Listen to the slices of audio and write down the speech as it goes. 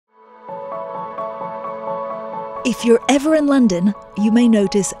If you're ever in London, you may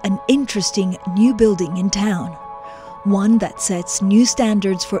notice an interesting new building in town. One that sets new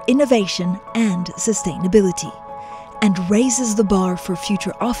standards for innovation and sustainability, and raises the bar for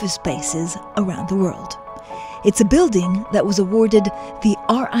future office spaces around the world. It's a building that was awarded the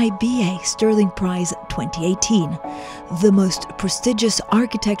RIBA Sterling Prize 2018, the most prestigious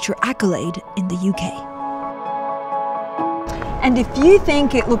architecture accolade in the UK. And if you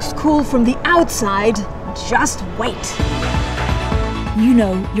think it looks cool from the outside, just wait. You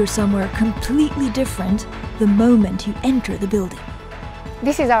know you're somewhere completely different the moment you enter the building.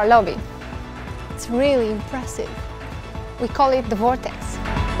 This is our lobby. It's really impressive. We call it the Vortex.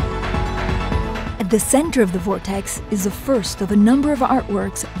 At the center of the Vortex is the first of a number of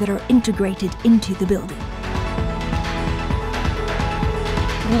artworks that are integrated into the building.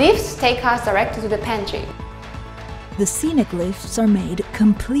 Lifts take us directly to the pantry. The scenic lifts are made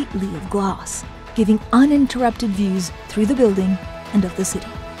completely of glass, giving uninterrupted views through the building and of the city.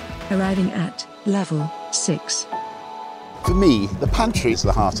 Arriving at level 6. For me, the pantry is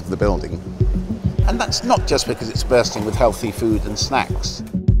the heart of the building. And that's not just because it's bursting with healthy food and snacks.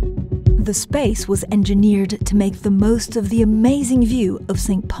 The space was engineered to make the most of the amazing view of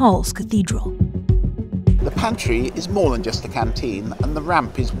St. Paul's Cathedral. The pantry is more than just a canteen, and the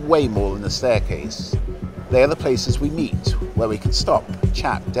ramp is way more than a staircase. They are the places we meet, where we can stop,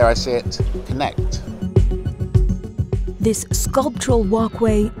 chat, dare I say it, connect. This sculptural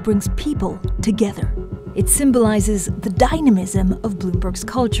walkway brings people together. It symbolizes the dynamism of Bloomberg's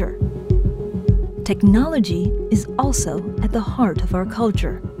culture. Technology is also at the heart of our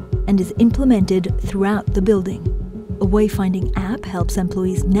culture and is implemented throughout the building. A wayfinding app helps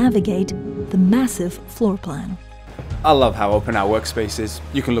employees navigate the massive floor plan. I love how open our workspace is.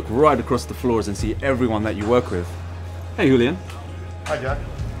 You can look right across the floors and see everyone that you work with. Hey, Julian. Hi, Jack.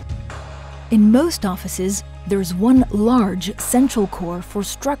 In most offices, there's one large central core for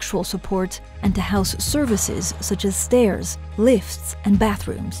structural support and to house services such as stairs, lifts, and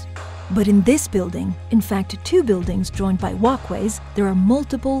bathrooms. But in this building, in fact 2 buildings joined by walkways, there are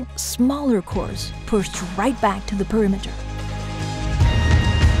multiple smaller cores pushed right back to the perimeter.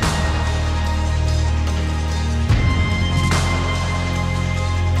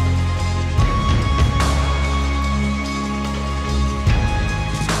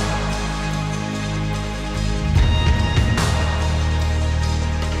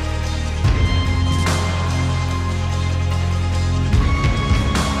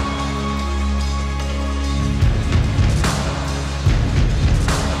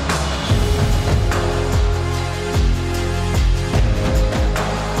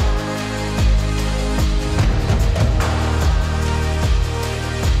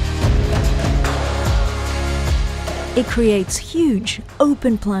 It creates huge,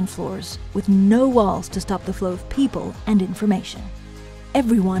 open-plan floors with no walls to stop the flow of people and information.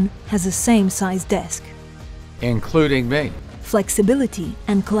 Everyone has the same size desk. Including me. Flexibility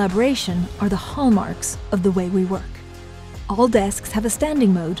and collaboration are the hallmarks of the way we work. All desks have a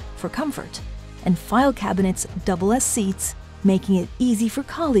standing mode for comfort, and file cabinets double as seats, making it easy for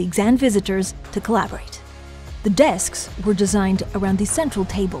colleagues and visitors to collaborate. The desks were designed around the central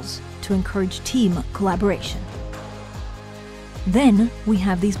tables to encourage team collaboration. Then we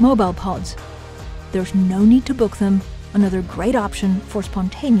have these mobile pods. There's no need to book them, another great option for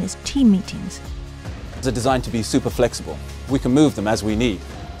spontaneous team meetings. They're designed to be super flexible. We can move them as we need.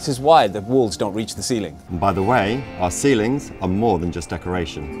 This is why the walls don't reach the ceiling. And by the way, our ceilings are more than just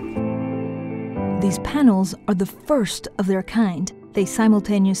decoration. These panels are the first of their kind. They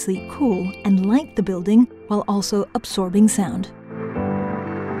simultaneously cool and light the building while also absorbing sound.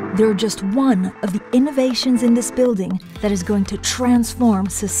 They're just one of the innovations in this building that is going to transform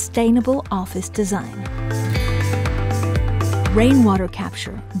sustainable office design. Rainwater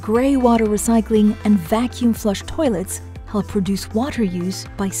capture, grey water recycling, and vacuum flush toilets help reduce water use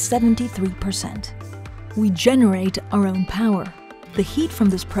by 73%. We generate our own power. The heat from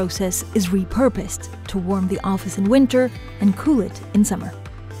this process is repurposed to warm the office in winter and cool it in summer.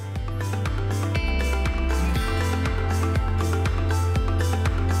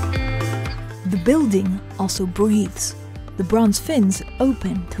 The building also breathes. The bronze fins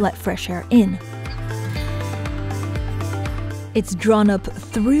open to let fresh air in. It's drawn up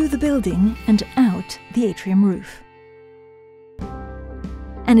through the building and out the atrium roof.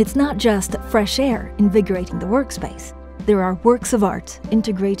 And it's not just fresh air invigorating the workspace. There are works of art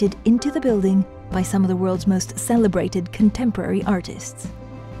integrated into the building by some of the world's most celebrated contemporary artists.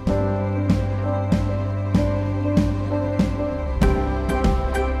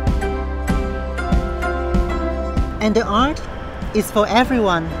 And the art is for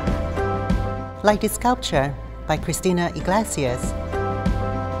everyone. Like this sculpture by Christina Iglesias,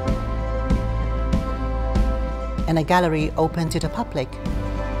 and a gallery open to the public.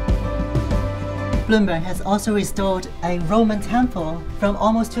 Bloomberg has also restored a Roman temple from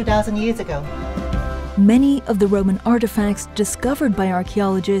almost 2,000 years ago. Many of the Roman artifacts discovered by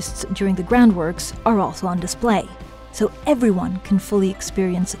archaeologists during the groundworks are also on display, so everyone can fully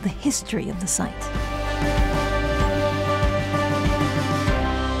experience the history of the site.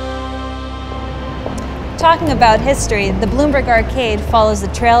 Talking about history, the Bloomberg Arcade follows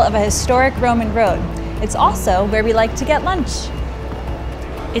the trail of a historic Roman road. It's also where we like to get lunch.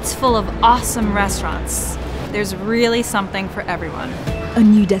 It's full of awesome restaurants. There's really something for everyone. A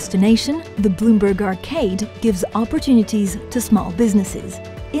new destination, the Bloomberg Arcade gives opportunities to small businesses,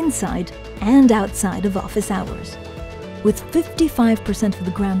 inside and outside of office hours. With 55% of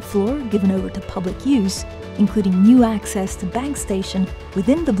the ground floor given over to public use, including new access to bank station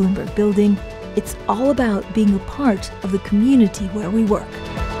within the Bloomberg building, it's all about being a part of the community where we work.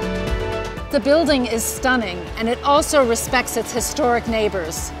 The building is stunning, and it also respects its historic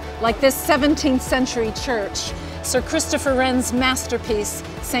neighbors, like this 17th century church, Sir Christopher Wren's masterpiece,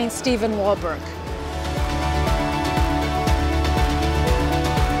 St. Stephen Walburg.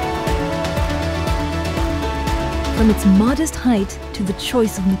 From its modest height to the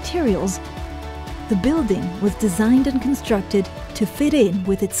choice of materials, the building was designed and constructed to fit in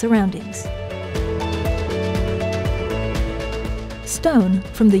with its surroundings. Stone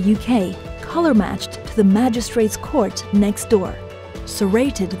from the UK, color-matched to the Magistrates' Court next door.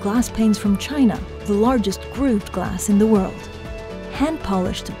 Serrated glass panes from China, the largest grooved glass in the world.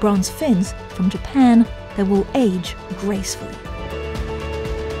 Hand-polished bronze fins from Japan that will age gracefully.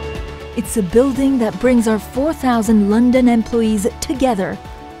 It's a building that brings our 4,000 London employees together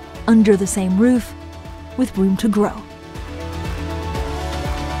under the same roof with room to grow.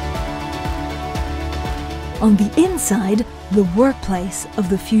 On the inside, the workplace of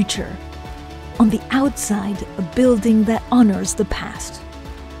the future. On the outside, a building that honors the past.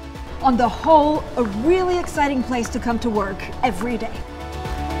 On the whole, a really exciting place to come to work every day.